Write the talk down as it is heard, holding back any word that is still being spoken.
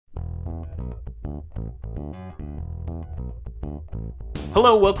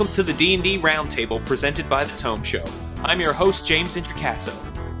Hello, welcome to the D&D Roundtable presented by The Tome Show. I'm your host, James Introcaso.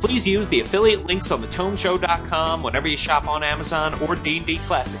 Please use the affiliate links on thetomeshow.com whenever you shop on Amazon or D&D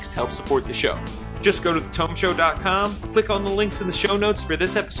Classics to help support the show. Just go to thetomeshow.com, click on the links in the show notes for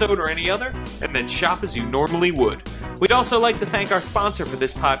this episode or any other, and then shop as you normally would. We'd also like to thank our sponsor for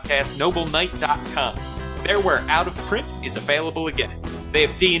this podcast, NobleKnight.com. They're where Out of Print is available again. They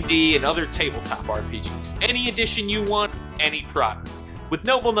have D&D and other tabletop RPGs. Any edition you want, any product. With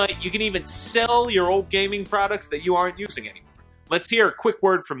Noble Knight, you can even sell your old gaming products that you aren't using anymore. Let's hear a quick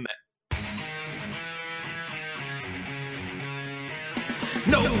word from them.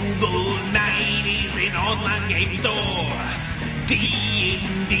 Noble Knight is an online game store. D&D,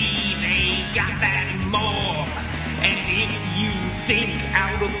 they got that and more. And if you think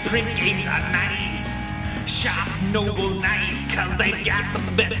out-of-print games are nice, shop Noble Knight, cause they got the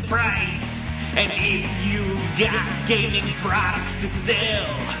best price. And if you got gaming products to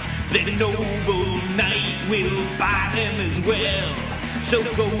sell, then Noble Knight will buy them as well. So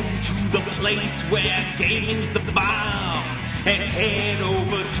go to the place where gaming's the bomb and head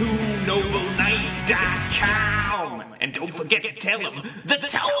over to NobleKnight.com. And don't forget to tell them the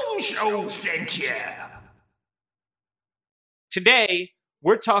Tome Show sent you. Today,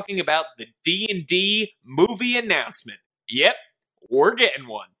 we're talking about the D&D movie announcement. Yep, we're getting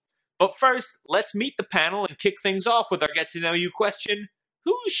one. But first, let's meet the panel and kick things off with our get-to-know-you question.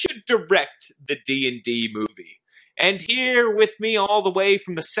 Who should direct the D&D movie? And here with me all the way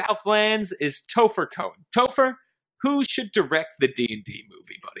from the Southlands is Topher Cohen. Topher, who should direct the D&D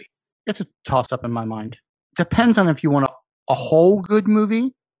movie, buddy? It's a toss-up in my mind. Depends on if you want a whole good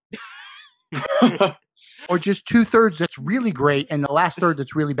movie or just two-thirds that's really great and the last third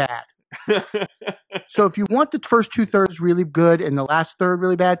that's really bad. So if you want the first two-thirds really good and the last third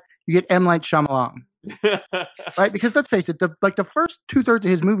really bad, you get M. Night Shyamalan. Right? Because let's face it, the first two-thirds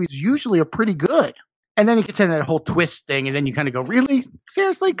of his movies usually are pretty good. And then he gets into that whole twist thing, and then you kind of go, really?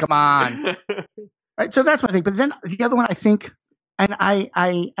 Seriously? Come on. Right? So that's my thing. But then the other one, I think, and I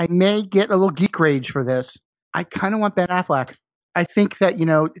may get a little geek rage for this, I kind of want Ben Affleck. I think that,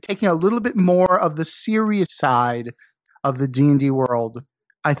 taking a little bit more of the serious side of the D&D world,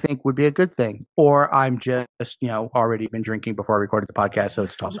 I think would be a good thing. Or I'm just, already been drinking before I recorded the podcast, so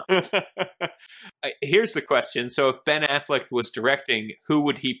it's toss-up. Here's the question. So if Ben Affleck was directing, who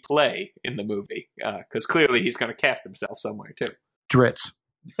would he play in the movie? Because clearly he's going to cast himself somewhere, too. Dritz.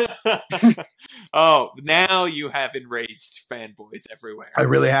 Oh, now you have enraged fanboys everywhere. I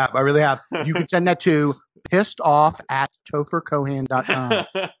really have. You can send that to pissedoff@tophercohen.com.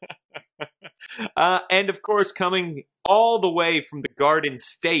 And of course, coming all the way from the Garden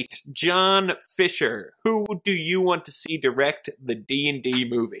State, John Fisher. Who do you want to see direct the D&D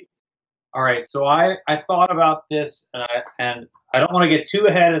movie? All right, so I thought about this, and I don't want to get too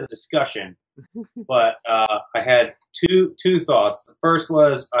ahead of the discussion, but I had two thoughts. The first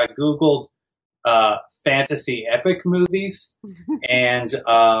was I Googled fantasy epic movies, and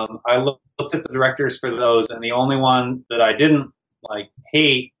I looked at the directors for those, and the only one that I didn't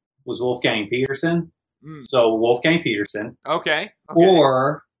hate was Wolfgang Peterson. So Wolfgang Peterson. Okay.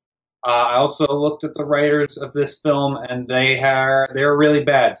 Or I also looked at the writers of this film, and they're really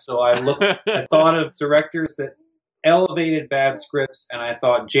bad. So I thought of directors that elevated bad scripts, and I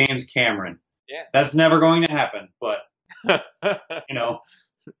thought James Cameron. Yeah. That's never going to happen, but a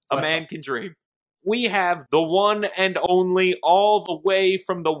man can dream. We have the one and only, all the way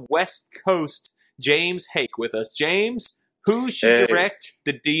from the West Coast, James Hake with us. James, who should direct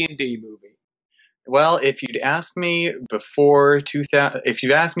the D&D movie? Well, if you'd asked me before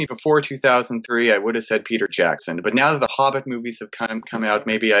 2003, I would have said Peter Jackson. But now that the Hobbit movies have come out,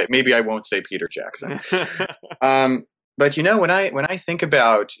 maybe I won't say Peter Jackson. But when I think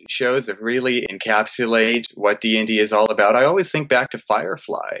about shows that really encapsulate what D&D is all about, I always think back to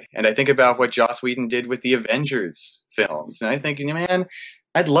Firefly, and I think about what Joss Whedon did with the Avengers films, and I think, man,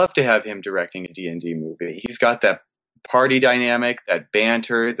 I'd love to have him directing a D&D movie. He's got that party dynamic, that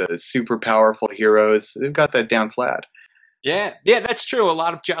banter, the super powerful heroes. They've got that down flat. Yeah, that's true. A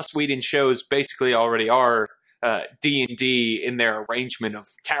lot of Joss Whedon shows basically already are D&D in their arrangement of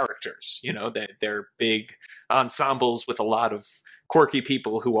characters. They're big ensembles with a lot of quirky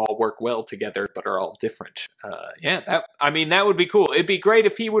people who all work well together but are all different. That would be cool. It'd be great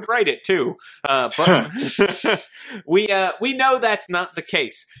if he would write it too. But we know that's not the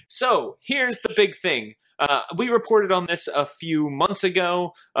case. So here's the big thing. We reported on this a few months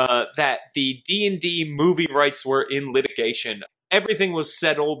ago that the D&D movie rights were in litigation. Everything was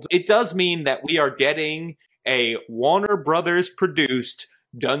settled. It does mean that we are getting a Warner Brothers produced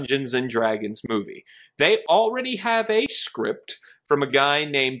Dungeons and Dragons movie. They already have a script from a guy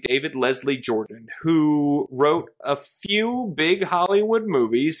named David Leslie Jordan, who wrote a few big Hollywood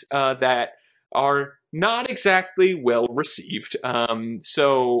movies that are not exactly well received. Red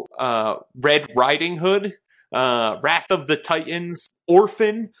Riding Hood, Wrath of the Titans,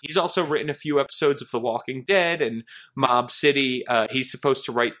 Orphan. He's also written a few episodes of The Walking Dead and Mob City. He's supposed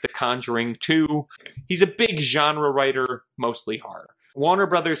to write The Conjuring 2. He's a big genre writer, mostly horror. Warner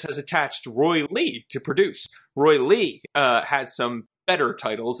Brothers has attached Roy Lee to produce. Roy Lee has some better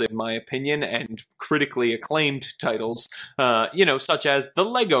titles, in my opinion, and critically acclaimed titles, such as The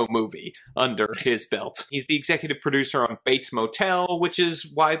Lego Movie under his belt. He's the executive producer on Bates Motel, which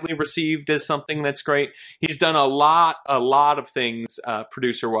is widely received as something that's great. He's done a lot of things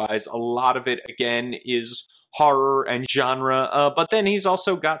producer-wise. A lot of it, again, is horror and genre, but then he's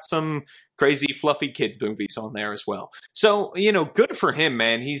also got some crazy fluffy kids movies on there as well. So, good for him,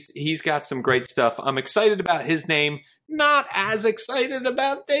 man. He's got some great stuff. I'm excited about his name. Not as excited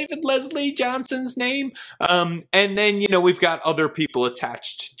about David Leslie Johnson's name. And then, we've got other people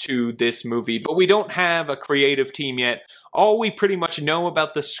attached to this movie, but we don't have a creative team yet. All we pretty much know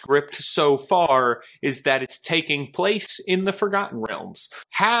about the script so far is that it's taking place in the Forgotten Realms.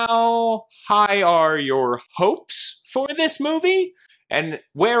 How high are your hopes for this movie? And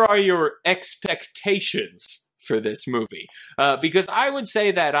where are your expectations for this movie? Because I would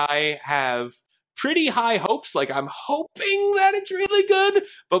say that I have pretty high hopes. Like, I'm hoping that it's really good,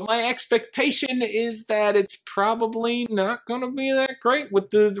 but my expectation is that it's probably not going to be that great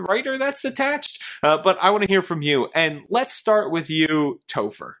with the writer that's attached. But I want to hear from you. And let's start with you,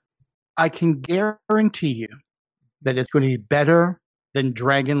 Topher. I can guarantee you that it's going to be better than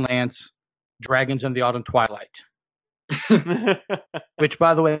Dragonlance, Dragons in the Autumn Twilight. Which,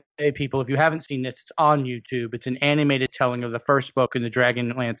 by the way, people, if you haven't seen this, it's on YouTube. It's an animated telling of the first book in the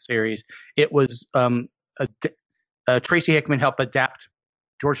Dragonlance series. It was Tracy Hickman helped adapt.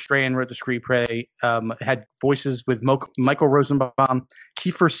 George Strand wrote the screenplay. Had voices with Michael Rosenbaum,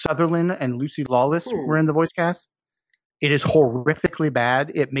 Kiefer Sutherland, and Lucy Lawless were in the voice cast. It is horrifically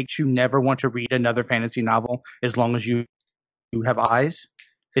bad. It makes you never want to read another fantasy novel as long as you have eyes.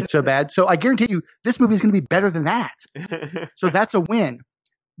 It's so bad. So I guarantee you this movie is going to be better than that. So that's a win.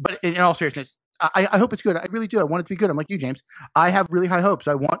 But in all seriousness, I hope it's good. I really do. I want it to be good. I'm like you, James. I have really high hopes.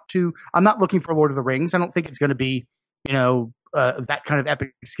 I'm not looking for Lord of the Rings. I don't think it's going to be, that kind of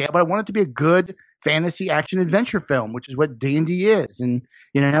epic scale, but I want it to be a good fantasy action adventure film, which is what D&D is. And,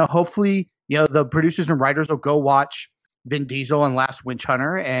 hopefully, the producers and writers will go watch Vin Diesel and Last Witch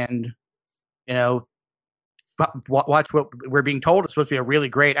Hunter and, watch what we're being told it's supposed to be a really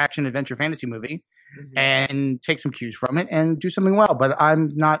great action adventure fantasy movie and take some cues from it and do something well. But I'm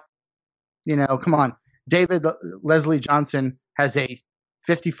not, come on. David Leslie Johnson has a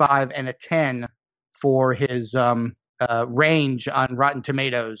 55 and a 10 for his range on Rotten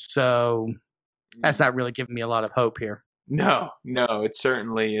Tomatoes. So that's not really giving me a lot of hope here. No, it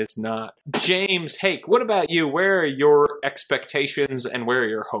certainly is not. James Hake, what about you? Where are your expectations and where are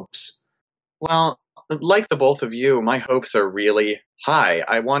your hopes? Well, like the both of you, my hopes are really high.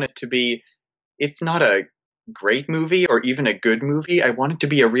 I want it to be, if not a great movie or even a good movie, I want it to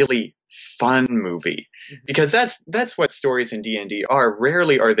be a really fun movie. Because that's what stories in D&D are.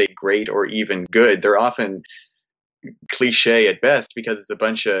 Rarely are they great or even good. They're often cliche at best because it's a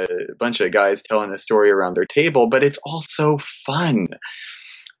bunch of guys telling a story around their table, but it's also fun.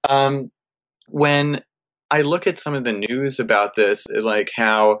 When I look at some of the news about this, like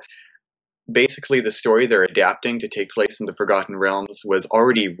how basically the story they're adapting to take place in the Forgotten Realms was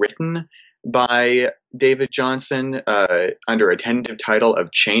already written by David Johnson under a tentative title of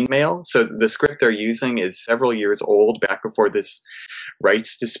Chainmail. So the script they're using is several years old, back before this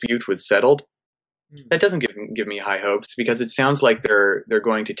rights dispute was settled. That doesn't give me high hopes because it sounds like they're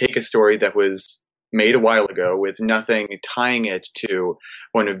going to take a story that was made a while ago with nothing tying it to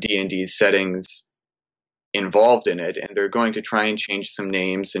one of D&D's settings involved in it, and they're going to try and change some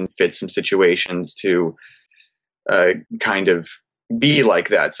names and fit some situations to kind of be like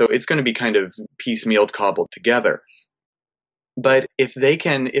that. So it's going to be kind of piecemealed, cobbled together. But if they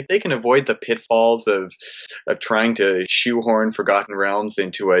can avoid the pitfalls of trying to shoehorn Forgotten Realms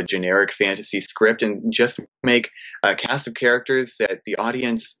into a generic fantasy script and just make a cast of characters that the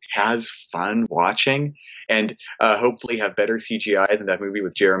audience has fun watching and hopefully have better CGI than that movie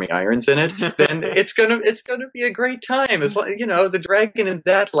with Jeremy Irons in it, then it's gonna be a great time. It's like, the dragon in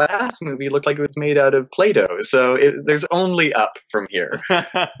that last movie looked like it was made out of Play-Doh, so there's only up from here.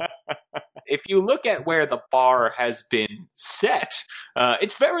 if you look at where the bar has been set,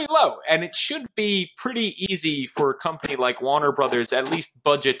 it's very low, and it should be pretty easy for a company like Warner Brothers, at least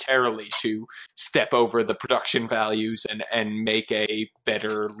budgetarily, to step over the production values and make a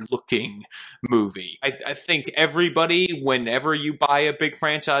better looking movie. I think everybody, whenever you buy a big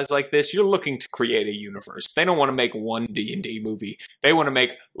franchise like this, you're looking to create a universe. They don't want to make one D&D movie. They want to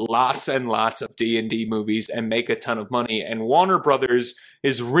make lots and lots of D&D movies and make a ton of money. And Warner Brothers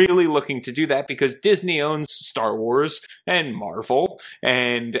is really looking to do that because Disney owns Star Wars and Marvel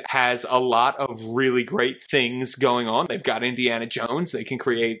and has a lot of really great things going on. They've got Indiana Jones. They can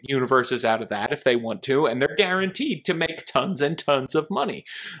create universes out of that if they want to, and they're guaranteed to make tons and tons of money.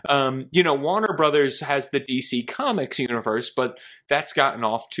 Warner Brothers has the DC Comics universe, but that's gotten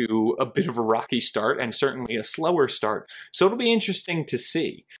off to a bit of a rocky start and certainly a slower start. So it'll be interesting to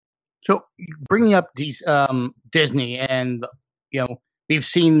see. So bringing up these Disney, and we've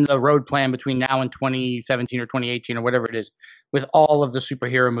seen the road plan between now and 2017 or 2018 or whatever it is, with all of the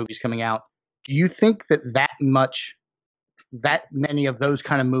superhero movies coming out. Do you think that many of those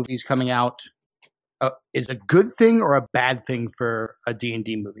kind of movies coming out is a good thing or a bad thing for a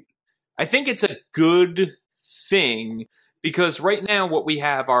D&D movie? I think it's a good thing because right now what we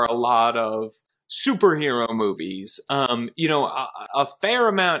have are a lot of superhero movies. A fair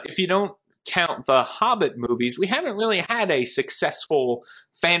amount, if you don't count the Hobbit movies, we haven't really had a successful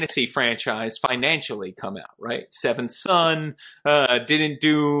fantasy franchise financially come out, right? Seventh Son didn't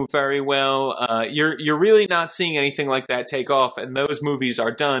do very well. You're really not seeing anything like that take off, and those movies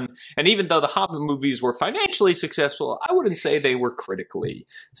are done. And even though the Hobbit movies were financially successful, I wouldn't say they were critically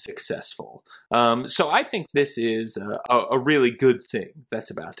successful. So I think this is a really good thing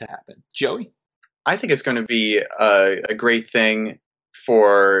that's about to happen. Joey? I think it's going to be a great thing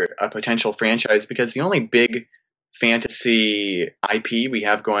for a potential franchise because the only big fantasy IP we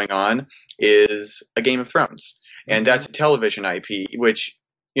have going on is a Game of Thrones. And that's a television IP, which,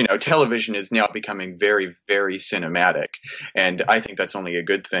 television is now becoming very, very cinematic. And I think that's only a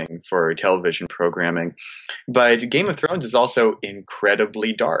good thing for television programming. But Game of Thrones is also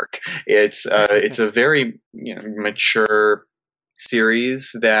incredibly dark. It's a very mature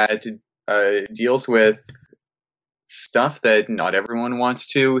series that deals with stuff that not everyone wants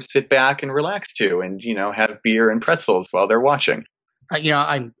to sit back and relax to and, have beer and pretzels while they're watching.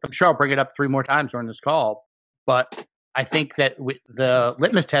 I'm sure I'll bring it up 3 more times during this call, but I think that the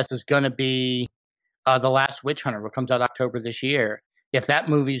litmus test is going to be The Last Witch Hunter, what comes out October this year. If that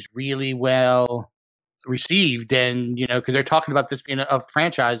movie's really well received and, because they're talking about this being a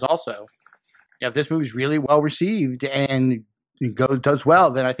franchise also. If this movie's really well received and does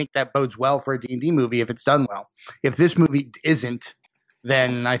well, then I think that bodes well for a D&D movie if it's done well. If this movie isn't,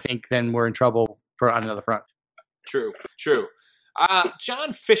 then I think we're in trouble on another front. True.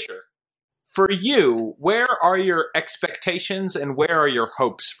 John Fisher, for you, where are your expectations and where are your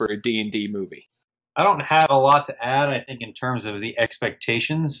hopes for a D&D movie? I don't have a lot to add, I think, in terms of the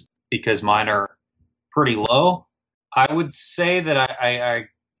expectations, because mine are pretty low. I would say that I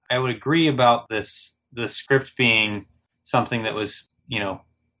would agree about the script being something that was,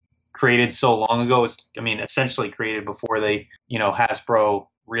 created so long ago. It's, essentially created before they, Hasbro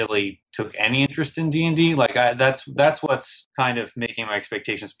really took any interest in D&D. Like that's what's kind of making my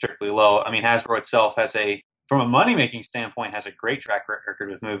expectations particularly low. Hasbro itself from a money-making standpoint, has a great track record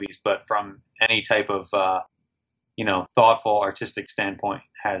with movies, but from any type of, thoughtful artistic standpoint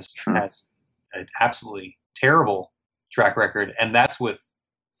has an absolutely terrible track record. And that's with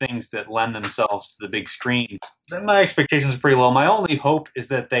things that lend themselves to the big screen. Then my expectations are pretty low. My only hope is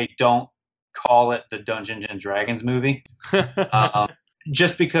that they don't call it the Dungeons and Dragons movie.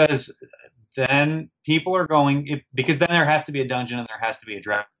 Just because then people are because then there has to be a dungeon and there has to be a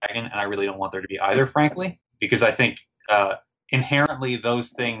dragon, and I really don't want there to be either, frankly, because I think inherently those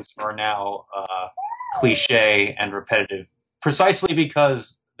things are now cliche and repetitive precisely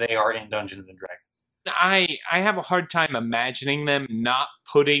because they are in Dungeons and Dragons. I have a hard time imagining them not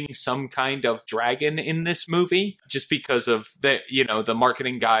putting some kind of dragon in this movie just because of the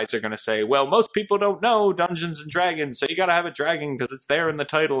marketing guys are going to say, well, most people don't know Dungeons and Dragons, so you got to have a dragon because it's there in the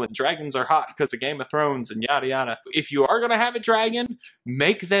title, and dragons are hot because of Game of Thrones and yada yada. If you are going to have a dragon,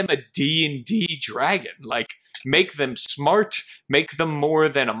 make them a D&D dragon. Like, make them smart, make them more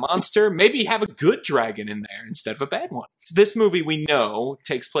than a monster, maybe have a good dragon in there instead of a bad one. This movie, we know,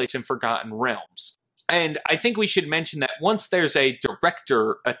 takes place in Forgotten Realms. And I think we should mention that once there's a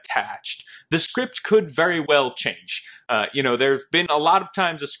director attached, the script could very well change. There's been a lot of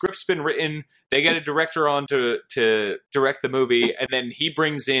times a script's been written, they get a director on to direct the movie, and then he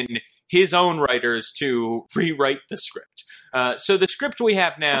brings in his own writers to rewrite the script. So the script we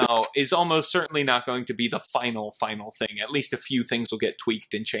have now is almost certainly not going to be the final thing. At least a few things will get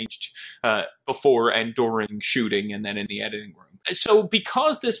tweaked and changed before and during shooting and then in the editing room. So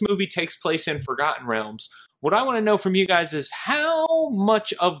because this movie takes place in Forgotten Realms, what I want to know from you guys is how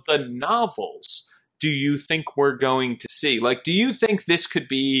much of the novels do you think we're going to see? Like, do you think this could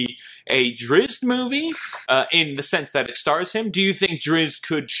be a Drizzt movie in the sense that it stars him? Do you think Drizzt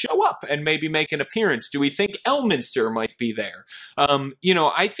could show up and maybe make an appearance? Do we think Elminster might be there?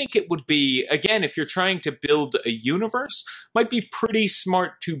 I think it would be, again, if you're trying to build a universe, might be pretty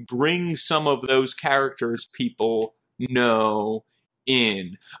smart to bring some of those characters people know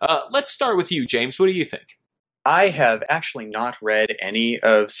in. Let's start with you, James. What do you think? I have actually not read any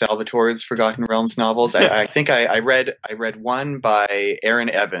of Salvatore's Forgotten Realms novels. I think I read one by Aaron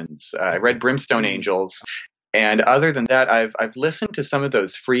Evans. I read Brimstone Angels, and other than that, I've listened to some of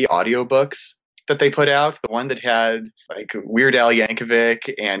those free audiobooks that they put out. The one that had like Weird Al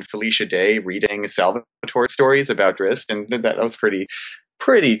Yankovic and Felicia Day reading Salvatore stories about Drizzt, and that was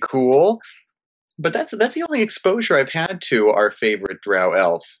pretty cool. But that's the only exposure I've had to our favorite drow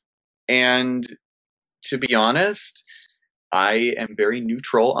elf, and to be honest, I am very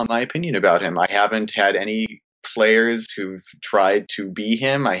neutral on my opinion about him. I haven't had any players who've tried to be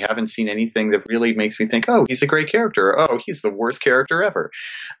him. I haven't seen anything that really makes me think, oh, he's a great character. Oh, he's the worst character ever.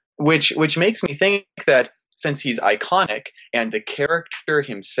 Which makes me think that since he's iconic and the character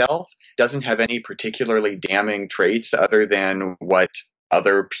himself doesn't have any particularly damning traits other than what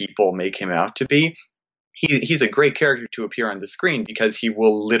other people make him out to be, he's a great character to appear on the screen because he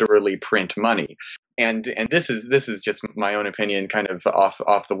will literally print money. And this is just my own opinion, kind of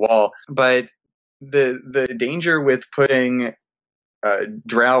off the wall. But the danger with putting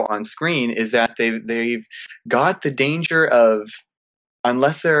drow on screen is that they've got the danger of,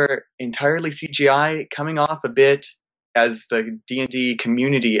 unless they're entirely CGI, coming off a bit, as the D&D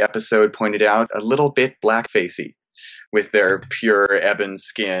community episode pointed out, a little bit blackfacey with their pure ebon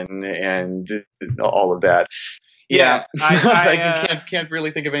skin and all of that. Yeah, I can't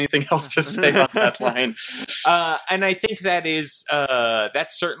really think of anything else to say on that line. And I think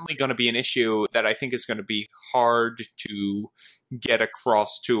that's certainly going to be an issue that I think is going to be hard to get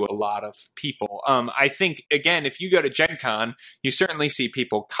across to a lot of people. I think, again, if you go to Gen Con, you certainly see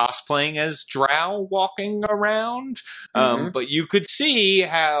people cosplaying as drow walking around. But you could see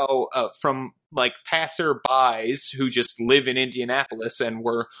how from like passerbys who just live in Indianapolis and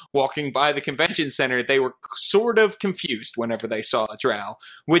were walking by the convention center, they were sort of confused whenever they saw a drow,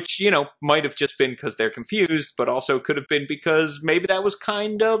 which, might have just been because they're confused, but also could have been because maybe that was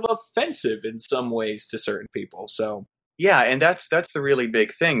kind of offensive in some ways to certain people. So yeah, and that's the really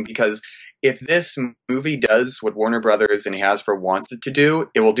big thing, because if this movie does what Warner Brothers and Hasbro wants it to do,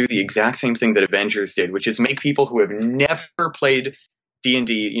 it will do the exact same thing that Avengers did, which is make people who have never played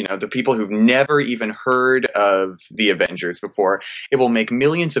D&D, the people who've never even heard of the Avengers before, it will make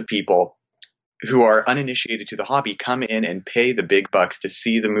millions of people who are uninitiated to the hobby come in and pay the big bucks to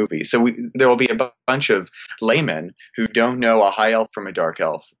see the movie. So there will be a bunch of laymen who don't know a high elf from a dark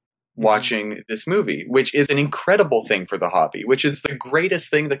elf watching this movie, which is an incredible thing for the hobby, which is the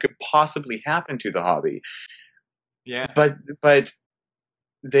greatest thing that could possibly happen to the hobby. Yeah. But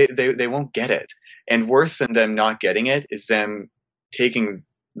they won't get it. And worse than them not getting it is them taking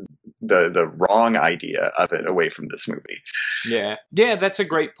the wrong idea of it away from this movie. Yeah, that's a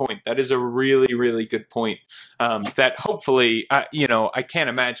great point. That is a really, really good point. That hopefully, I can't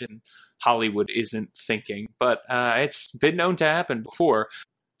imagine Hollywood isn't thinking, but it's been known to happen before.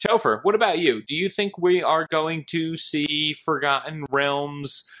 Topher, what about you? Do you think we are going to see Forgotten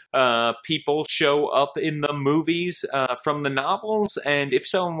Realms people show up in the movies from the novels? And if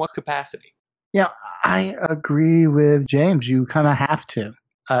so, in what capacity? Yeah, I agree with James. You kind of have to,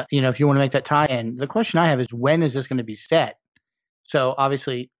 if you want to make that tie-in. The question I have is, when is this going to be set? So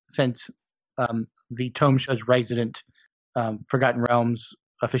obviously, since the Tome Show's resident Forgotten Realms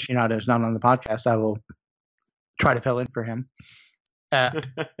aficionado is not on the podcast, I will try to fill in for him. The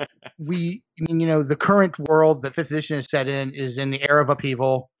current world that 5th edition is set in is in the era of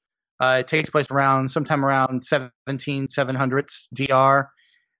upheaval. It takes place sometime around 1700s DR.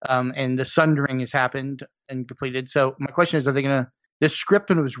 And the sundering has happened and completed. So my question is, are they going to, this script,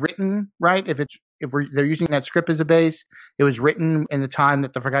 when it was written, right? They're using that script as a base, it was written in the time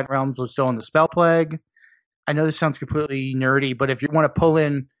that the Forgotten Realms was still in the Spell Plague. I know this sounds completely nerdy, but if you want to pull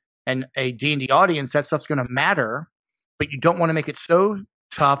in a D&D audience, that stuff's going to matter, but you don't want to make it so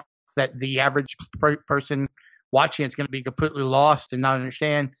tough that the average person watching it's going to be completely lost and not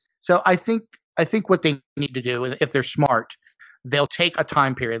understand. So I think what they need to do, if they're smart, they'll take a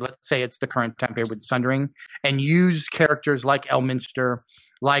time period, let's say it's the current time period with the Sundering, and use characters like Elminster,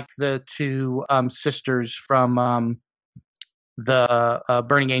 like the two sisters from the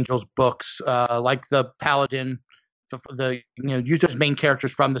Burning Angels books, like the Paladin, use those main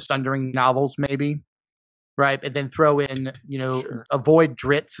characters from the Sundering novels, maybe, right? And then throw in, avoid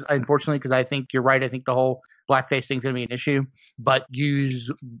Dritz, unfortunately, because I think you're right. I think the whole blackface thing's going to be an issue, but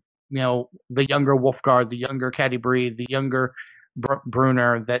use, the younger Wolfgar, the younger Caddy Bree, the younger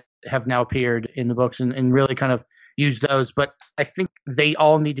Brunner that have now appeared in the books and really kind of use those. But I think they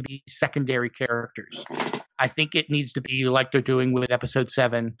all need to be secondary characters. I think it needs to be like they're doing with Episode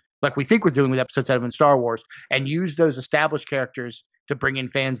 7, like we think we're doing with Episode 7 in Star Wars, and use those established characters to bring in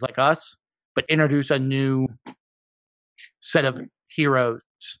fans like us, but introduce a new set of heroes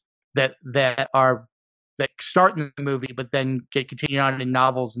that start in the movie, but then get continued on in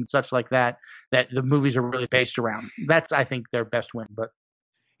novels and such like that the movies are really based around. That's, I think, their best win. But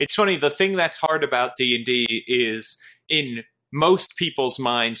it's funny, the thing that's hard about D&D is in most people's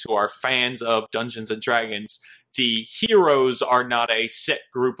minds who are fans of Dungeons and Dragons, the heroes are not a set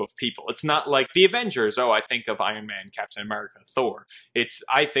group of people. It's not like the Avengers. Oh, I think of Iron Man, Captain America, Thor.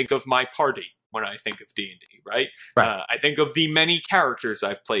 I think of my party when I think of D&D, right? I think of the many characters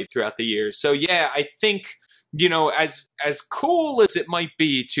I've played throughout the years. So yeah, I think, as cool as it might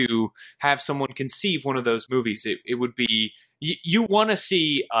be to have someone conceive one of those movies, it would be, you want to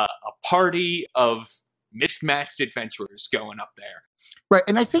see a party of mismatched adventurers going up there. Right,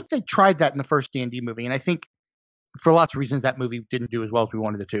 and I think they tried that in the first D&D movie, and I think for lots of reasons that movie didn't do as well as we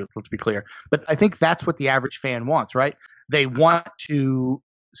wanted it to, let's be clear. But I think that's what the average fan wants, right? They want to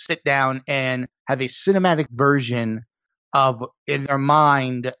sit down and have a cinematic version of, in their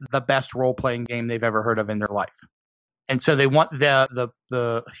mind, the best role-playing game they've ever heard of in their life. And so they want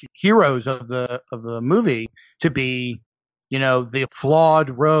the heroes of the movie to be, the flawed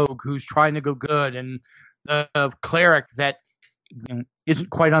rogue who's trying to go good, and the cleric that isn't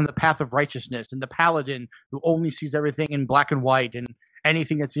quite on the path of righteousness, and the paladin who only sees everything in black and white, and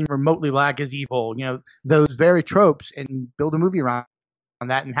anything that's even remotely black is evil. Those very tropes, and build a movie around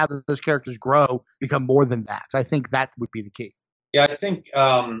that and have those characters grow, become more than that. So I think that would be the key. Yeah, I think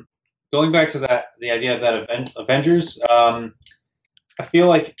going back to the idea of that Avengers, I feel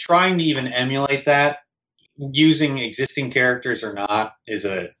like trying to even emulate that, using existing characters or not, is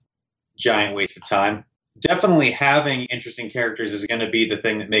a giant waste of time. Definitely having interesting characters is going to be the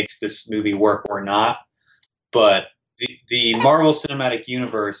thing that makes this movie work or not. But the Marvel Cinematic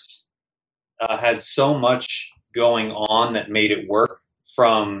Universe had so much going on that made it work,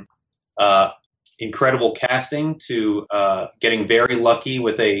 from incredible casting to getting very lucky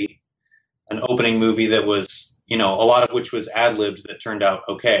with an opening movie that was, a lot of which was ad-libbed that turned out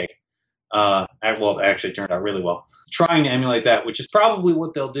okay. It actually turned out really well. Trying to emulate that, which is probably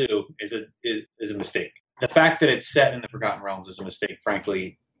what they'll do, is a mistake. The fact that it's set in the Forgotten Realms is a mistake,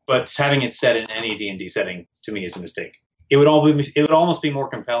 frankly. But having it set in any D&D setting, to me, is a mistake. It would almost be more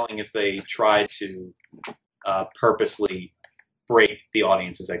compelling if they tried to purposely break the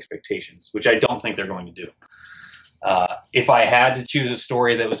audience's expectations, which I don't think they're going to do. If I had to choose a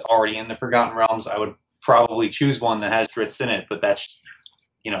story that was already in the Forgotten Realms, I would probably choose one that has Dritz in it, but that's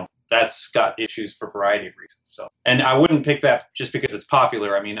got issues for a variety of reasons. So, and I wouldn't pick that just because it's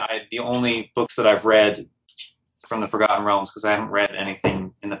popular. I mean, the only books that I've read from the Forgotten Realms, because I haven't read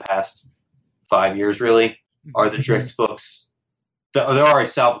anything in the past 5 years really, are the Dritz books. There are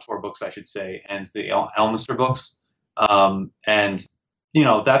Salvatore books, I should say, and the Elminster books. And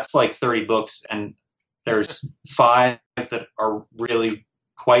that's like 30 books, and there's 5 that are really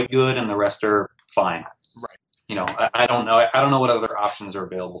quite good, and the rest are fine. Right. I don't know. I don't know what other options are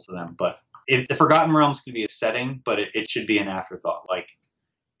available to them, but the Forgotten Realms could be a setting, but it should be an afterthought. Like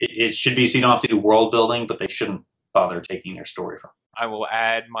it should be, so you don't have to do world building, but they shouldn't bother taking their story from. I will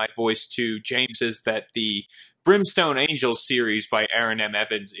add my voice to James's that the Brimstone Angels series by Aaron M.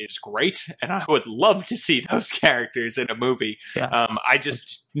 Evans is great, and I would love to see those characters in a movie. Yeah. I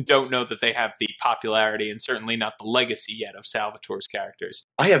just don't know that they have the popularity and certainly not the legacy yet of Salvatore's characters.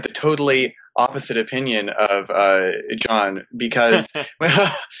 I have the totally opposite opinion of John, because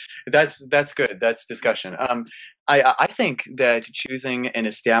well, that's good. That's discussion. I think that choosing an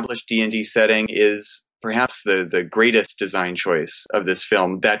established D&D setting is perhaps the greatest design choice of this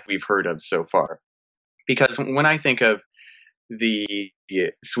film that we've heard of so far. Because when I think of the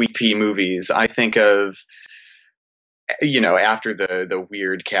Sweet Pea movies, I think of, after the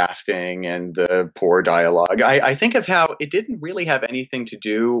weird casting and the poor dialogue, I think of how it didn't really have anything to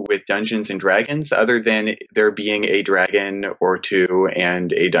do with Dungeons and Dragons other than there being a dragon or two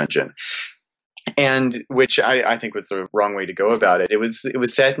and a dungeon. and which I think was the wrong way to go about it. It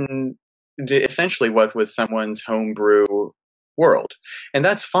was set in essentially what was someone's homebrew world, and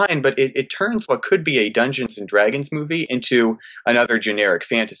that's fine. But it turns what could be a Dungeons and Dragons movie into another generic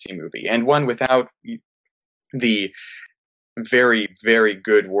fantasy movie, and one without the very, very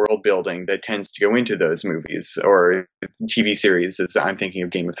good world building that tends to go into those movies or TV series. As I'm thinking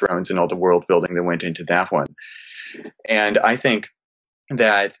of Game of Thrones and all the world building that went into that one. And I think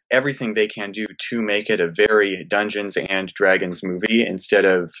that everything they can do to make it a very Dungeons and Dragons movie instead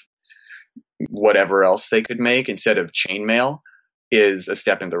of whatever else they could make, instead of chainmail, is a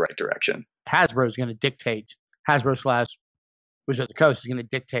step in the right direction. Hasbro is going to dictate, Hasbro / Wizard of the Coast is going to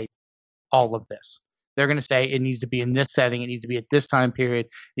dictate all of this. They're going to say it needs to be in this setting, it needs to be at this time period,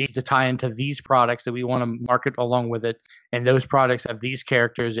 it needs to tie into these products that we want to market along with it, and those products have these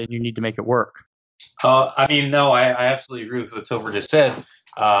characters, and you need to make it work. I mean, no, I absolutely agree with what Topher just said,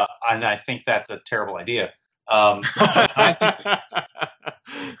 and I think that's a terrible idea. When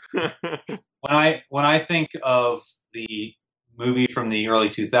I think of the movie from the early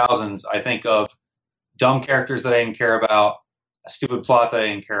 2000s, I think of dumb characters that I didn't care about, a stupid plot that I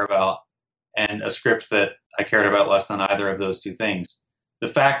didn't care about, and a script that I cared about less than either of those two things. The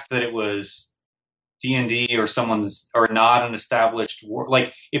fact that it was D&D or not an established war,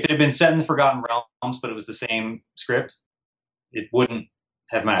 like if it had been set in the Forgotten Realms, but it was the same script, it wouldn't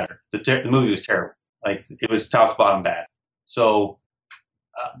have mattered. The movie was terrible. Like it was top to bottom bad. So,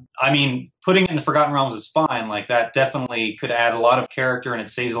 I mean, putting it in the Forgotten Realms is fine. Like that definitely could add a lot of character, and it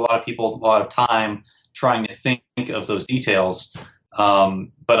saves a lot of people a lot of time trying to think of those details.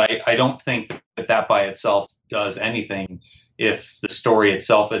 But I don't think that by itself does anything if the story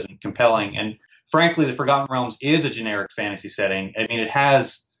itself isn't compelling. And frankly, the Forgotten Realms is a generic fantasy setting. I mean, it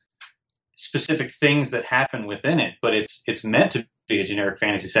has specific things that happen within it, but it's meant to be a generic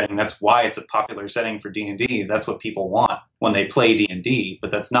fantasy setting. That's why it's a popular setting for D&D. That's what people want when they play D&D,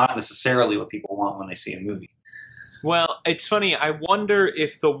 but that's not necessarily what people want when they see a movie. Well, it's funny. I wonder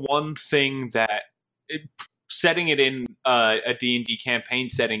if the one thing that setting it in a D&D campaign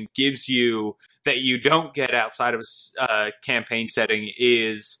setting gives you that you don't get outside of a campaign setting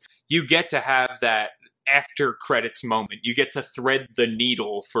is you get to have that after credits moment. You get to thread the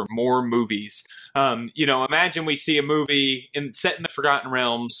needle for more movies. Imagine we see a movie set in the Forgotten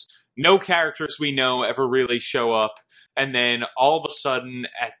Realms, no characters we know ever really show up, and then all of a sudden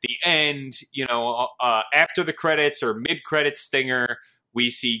at the end, after the credits or mid-credits stinger, we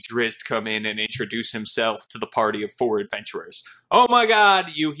see Drizzt come in and introduce himself to the party of 4 adventurers. Oh my God,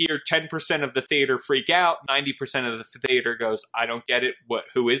 you hear 10% of the theater freak out, 90% of the theater goes, I don't get it,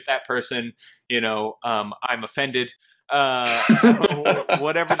 who is that person? I'm offended.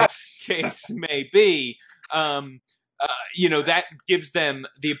 Whatever the case may be, that gives them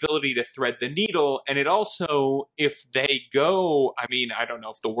the ability to thread the needle. And it also, if they go, I don't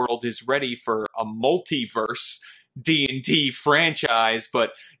know if the world is ready for a multiverse D&D franchise,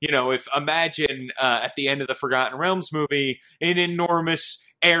 but if imagine at the end of the Forgotten Realms movie, an enormous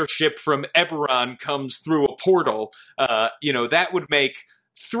airship from Eberron comes through a portal, that would make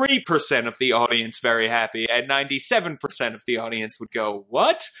 3% of the audience very happy, and 97% of the audience would go,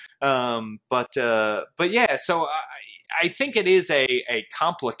 what? But yeah, so I think it is a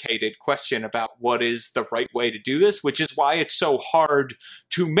complicated question about what is the right way to do this, which is why it's so hard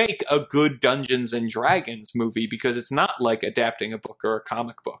to make a good Dungeons and Dragons movie, because it's not like adapting a book or a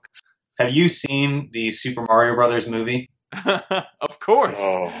comic book. Have you seen the Super Mario Brothers movie? Of course.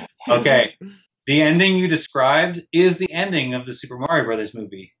 Oh. Okay. The ending you described is the ending of the Super Mario Brothers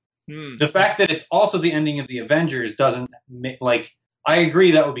movie. The fact that it's also the ending of the Avengers doesn't make, I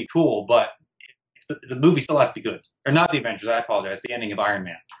agree that would be cool, but the movie still has to be good. Or not the Avengers, I apologize. The ending of Iron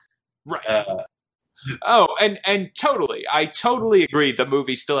Man. Right. And totally. I totally agree the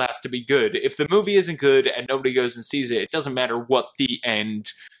movie still has to be good. If the movie isn't good and nobody goes and sees it, it doesn't matter what the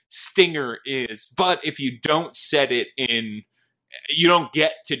end stinger is. But if you don't set it in, you don't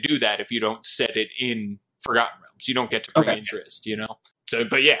get to do that if you don't set it in Forgotten Realms. You don't get to bring interest, So,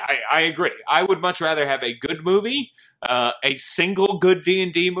 but yeah, I agree. I would much rather have a good movie, a single good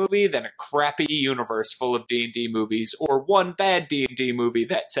D&D movie, than a crappy universe full of D&D movies, or one bad D&D movie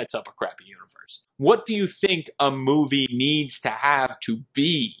that sets up a crappy universe. What do you think a movie needs to have to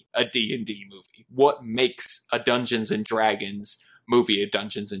be a D&D movie? What makes a Dungeons and Dragons movie a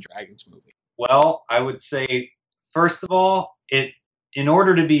Dungeons and Dragons movie? Well, I would say, first of all, in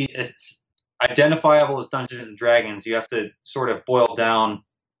order to be identifiable as Dungeons and Dragons, you have to sort of boil down.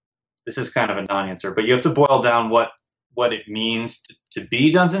 This is kind of a non-answer, but you have to boil down what it means to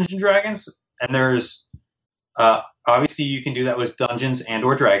be Dungeons and Dragons. And there's Obviously, you can do that with Dungeons and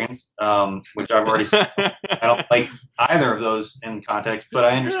or Dragons, which I've already said. I don't like either of those in context, but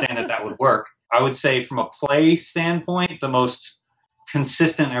I understand that would work. I would say from a play standpoint, the most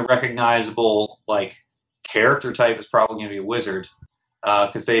consistent and recognizable character type is probably going to be a wizard,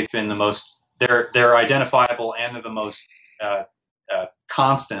 because they've been the most they're identifiable and they're the most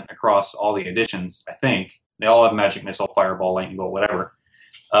constant across all the editions. I think they all have magic missile, fireball, lightning bolt, whatever.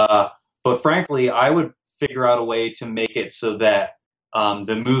 But frankly, I would figure out a way to make it so that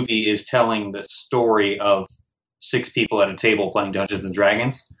the movie is telling the story of 6 people at a table playing Dungeons and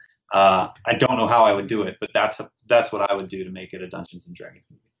Dragons. I don't know how I would do it, but that's what I would do to make it a Dungeons and Dragons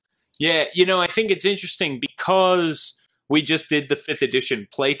movie. Yeah, I think it's interesting because we just did the 5th edition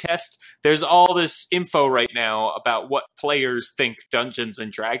playtest. There's all this info right now about what players think Dungeons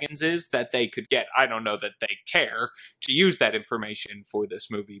and Dragons is that they could get. I don't know that they care to use that information for this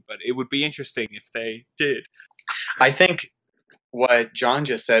movie, but it would be interesting if they did. I think what John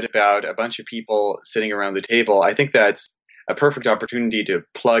just said about a bunch of people sitting around the table, I think that's a perfect opportunity to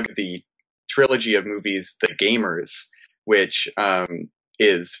plug the trilogy of movies, The Gamers, which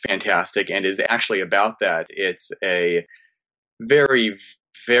is fantastic and is actually about that. It's a very,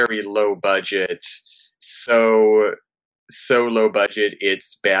 very low budget, so low budget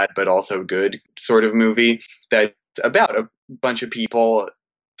it's bad but also good sort of movie that's about a bunch of people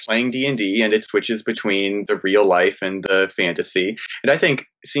playing D&D, and it switches between the real life and the fantasy. And I think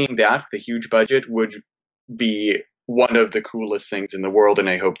seeing that with a huge budget would be one of the coolest things in the world, and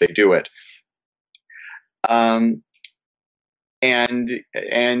I hope they do it. And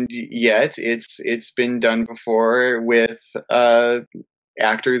yet it's been done before with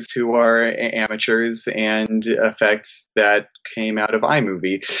actors who are amateurs and effects that came out of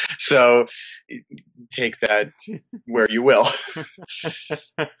iMovie. So take that where you will.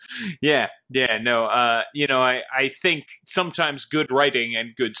 Yeah, no. I think sometimes good writing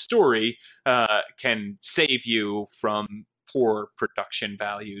and good story can save you from poor production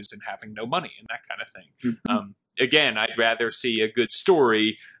values and having no money and that kind of thing. Mm-hmm. Again, I'd rather see a good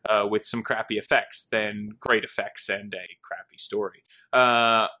story with some crappy effects than great effects and a crappy story.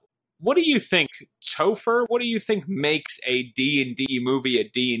 What do you think, Topher? What do you think makes a D&D movie a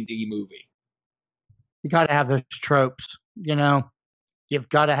D&D movie? You got to have those tropes, You've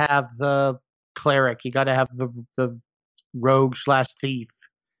got to have the cleric. You got to have the rogue / thief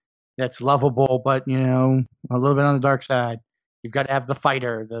that's lovable, but, a little bit on the dark side. You've got to have the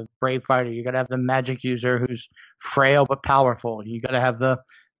fighter, the brave fighter. You got to have the magic user who's frail but powerful. You got to have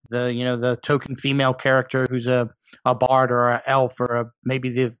the token female character who's a bard or an elf or maybe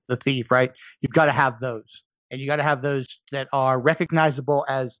the thief, right? You've got to have those, and you got to have those that are recognizable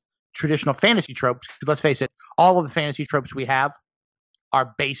as traditional fantasy tropes. Because let's face it, all of the fantasy tropes we have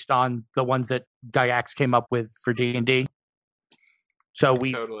are based on the ones that Gygax came up with for D&D. So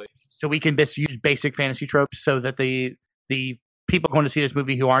we can just use basic fantasy tropes so that the people going to see this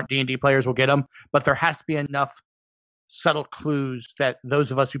movie who aren't D&D players will get them, but there has to be enough subtle clues that those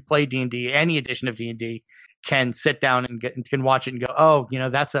of us who play D&D, any edition of D&D, can sit down and can watch it and go, oh,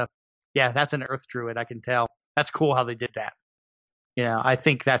 that's an Earth Druid. I can tell. That's cool how they did that. I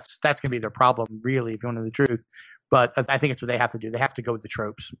think that's going to be their problem, really, if you want to know the truth. But I think it's what they have to do. They have to go with the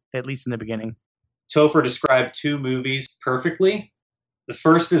tropes, at least in the beginning. Topher described 2 movies perfectly. The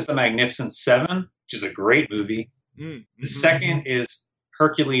first is The Magnificent Seven, which is a great movie. Mm-hmm. The second is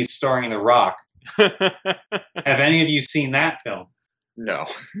Hercules starring The Rock. Have any of you seen that film? No.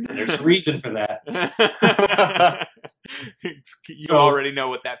 There's a reason for that. You already know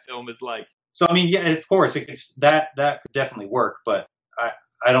what that film is like. So, I mean, yeah, of course, that could definitely work, but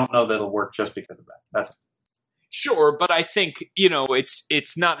I don't know that it'll work just because of that. That's Sure, but I think,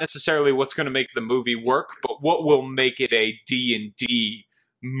 it's not necessarily what's going to make the movie work, but what will make it a D&D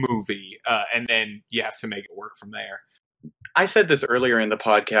movie, and then you have to make it work from there. I said this earlier in the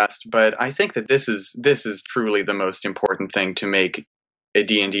podcast, but I think that this is truly the most important thing to make a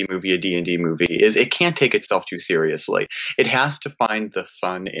D&D movie a D&D movie, is it can't take itself too seriously. It has to find the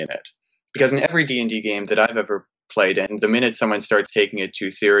fun in it. Because in every D&D game that I've ever played, and the minute someone starts taking it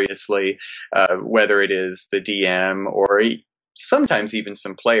too seriously, whether it is the DM or sometimes even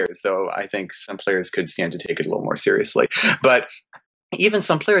some players, though I think some players could stand to take it a little more seriously, but even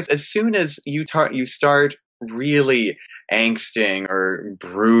some players, as soon as you start really angsting or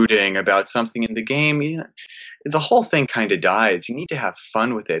brooding about something in the game, the whole thing kind of dies. You need to have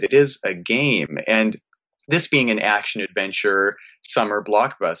fun with it. It is a game, and this being an action-adventure summer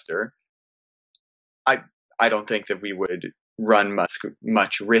blockbuster, I don't think that we would run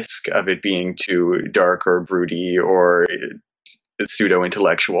much risk of it being too dark or broody or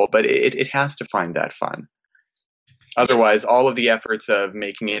pseudo-intellectual, but it has to find that fun. Otherwise, all of the efforts of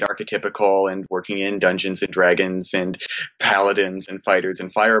making it archetypical and working in Dungeons and Dragons and paladins and fighters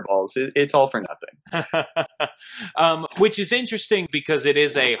and fireballs, it's all for nothing. Which is interesting because it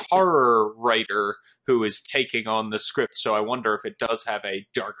is a horror writer who is taking on the script, so I wonder if it does have a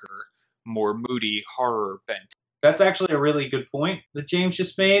darker, more moody horror bent. That's actually a really good point that James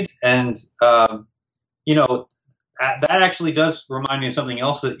just made, and that actually does remind me of something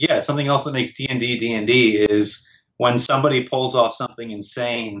else that makes D&D D&D is when somebody pulls off something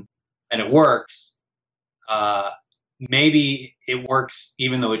insane and it works. Maybe it works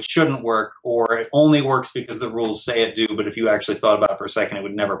even though it shouldn't work, or it only works because the rules say it do, but if you actually thought about it for a second, it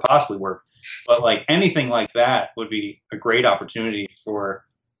would never possibly work. But like anything like that would be a great opportunity for,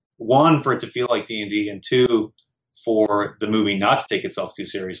 one, for it to feel like D&D, and two, for the movie not to take itself too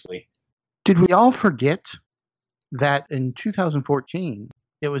seriously. Did we all forget that in 2014,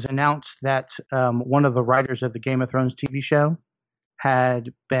 it was announced that one of the writers of the Game of Thrones TV show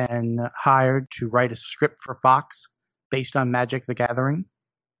had been hired to write a script for Fox based on Magic the Gathering?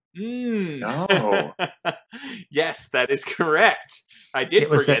 No. Yes, that is correct. I did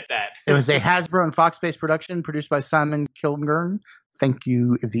forget that. It was a Hasbro and Fox-based production produced by Simon Kilgurn. Thank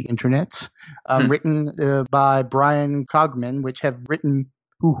you, the internet. Written by Brian Cogman,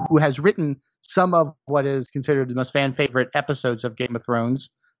 who has written some of what is considered the most fan-favorite episodes of Game of Thrones,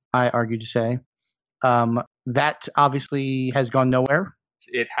 I argue to say. That obviously has gone nowhere.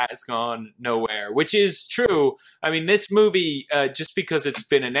 It has gone nowhere, which is true. I mean, this movie, just because it's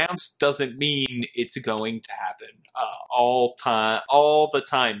been announced doesn't mean it's going to happen. All the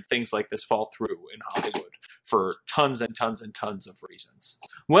time, things like this fall through in Hollywood for tons and tons and tons of reasons.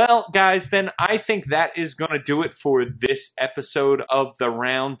 Well, guys, then I think that is going to do it for this episode of The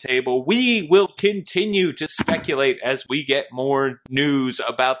Round Table. We will continue to speculate as we get more news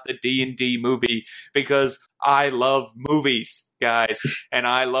about the D&D movie, because I love movies, guys, and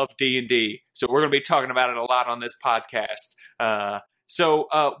I love D&D. So we're going to be talking about it a lot on this podcast. So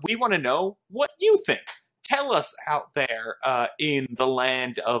we want to know what you think. Tell us out there in the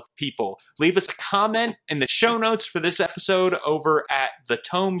land of people. Leave us a comment in the show notes for this episode over at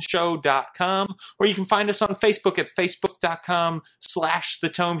thetomeshow.com, or you can find us on Facebook at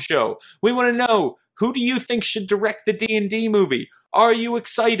facebook.com/thetomeshow. We want to know, who do you think should direct the D&D movie? Are you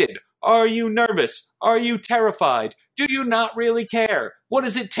excited? Are you nervous? Are you terrified? Do you not really care? What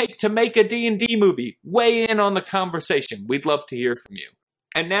does it take to make a D&D movie? Weigh in on the conversation. We'd love to hear from you.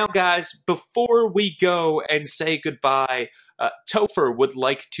 And now, guys, before we go and say goodbye, Topher would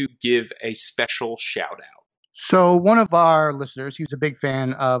like to give a special shout-out. So one of our listeners, he was a big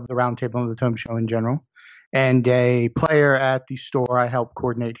fan of the Roundtable and the Tome Show in general, and a player at the store I help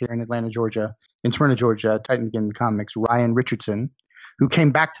coordinate here in Smyrna, Georgia, Titans Game Comics, Ryan Richardson, who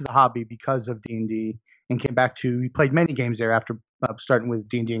came back to the hobby because of D&D and he played many games there after starting with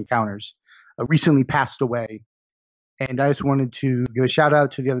D&D Encounters, recently passed away. And I just wanted to give a shout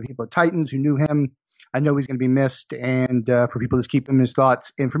out to the other people at Titans who knew him. I know he's going to be missed, and for people to keep him in his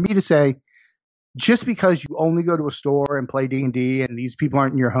thoughts. And for me to say, just because you only go to a store and play D&D and these people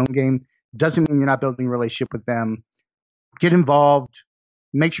aren't in your home game, doesn't mean you're not building a relationship with them. Get involved.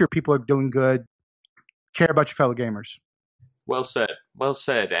 Make sure people are doing good. Care about your fellow gamers. Well said. Well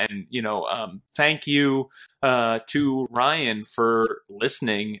said. And, thank you to Ryan for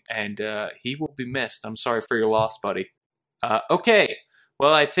listening, and he will be missed. I'm sorry for your loss, buddy. Okay.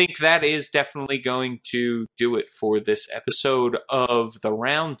 Well, I think that is definitely going to do it for this episode of The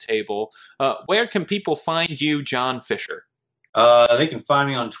Round Table. Where can people find you, John Fisher? They can find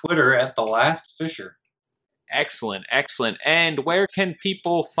me on Twitter at TheLastFisher. Excellent, excellent. And where can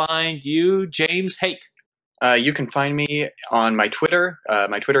people find you, James Hake? You can find me on my Twitter.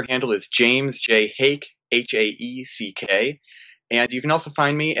 My Twitter handle is James J. Hake, Haeck. And you can also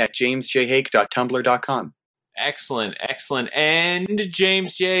find me at jamesjhake.tumblr.com. Excellent, excellent. And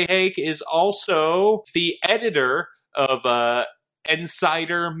James J. Hake is also the editor of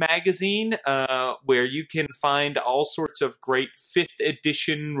Insider Magazine, where you can find all sorts of great 5th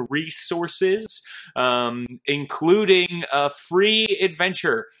edition resources, including free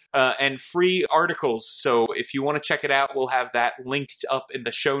adventure and free articles. So if you want to check it out, we'll have that linked up in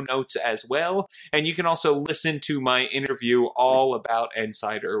the show notes as well. And you can also listen to my interview all about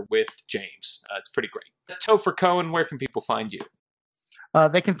Insider with James. It's pretty great. Topher Cohen, where can people find you?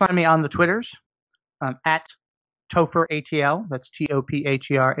 They can find me on the Twitters at Topher ATL. That's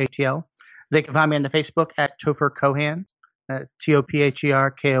TOPHERATL. They can find me on the Facebook at Topher Kohan,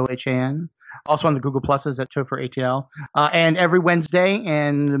 TOPHERKOHAN. Also on the Google Pluses at Topher ATL. And every Wednesday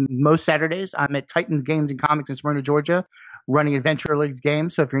and most Saturdays, I'm at Titans Games and Comics in Smyrna, Georgia, running Adventure League's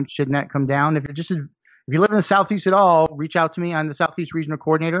games. So if you're interested in that, come down. If you're just If you live in the Southeast at all, reach out to me. I'm the Southeast Regional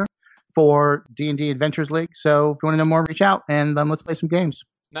Coordinator for D&D Adventures League. So if you want to know more, reach out and let's play some games.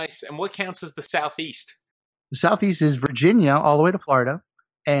 Nice. And what counts as the Southeast? The Southeast is Virginia all the way to Florida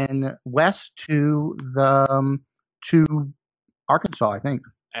and west to to Arkansas, I think.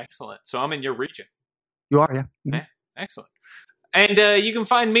 Excellent. So I'm in your region. You are, yeah. Mm-hmm. Excellent. And you can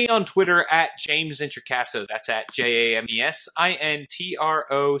find me on Twitter at James Introcaso. That's at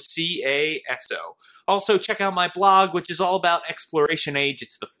JamesIntrocaso. Also, check out my blog, which is all about Exploration Age.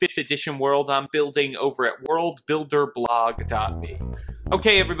 It's the 5th edition world I'm building over at worldbuilderblog.me.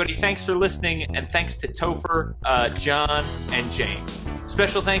 Okay, everybody, thanks for listening, and thanks to Topher, John, and James.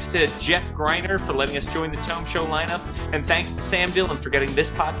 Special thanks to Jeff Greiner for letting us join the Tome Show lineup, and thanks to Sam Dillon for getting this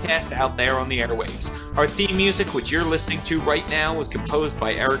podcast out there on the airwaves. Our theme music, which you're listening to right now, was composed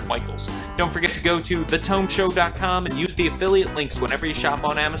by Eric Michaels. Don't forget to go to thetomeshow.com and use the affiliate links whenever you shop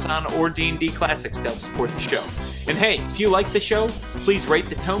on Amazon or D&D Classics to help support the show. And hey, if you like the show, please rate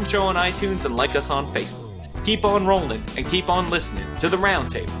the Tome Show on iTunes and like us on Facebook. Keep on rolling and keep on listening to The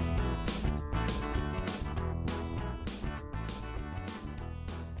Roundtable.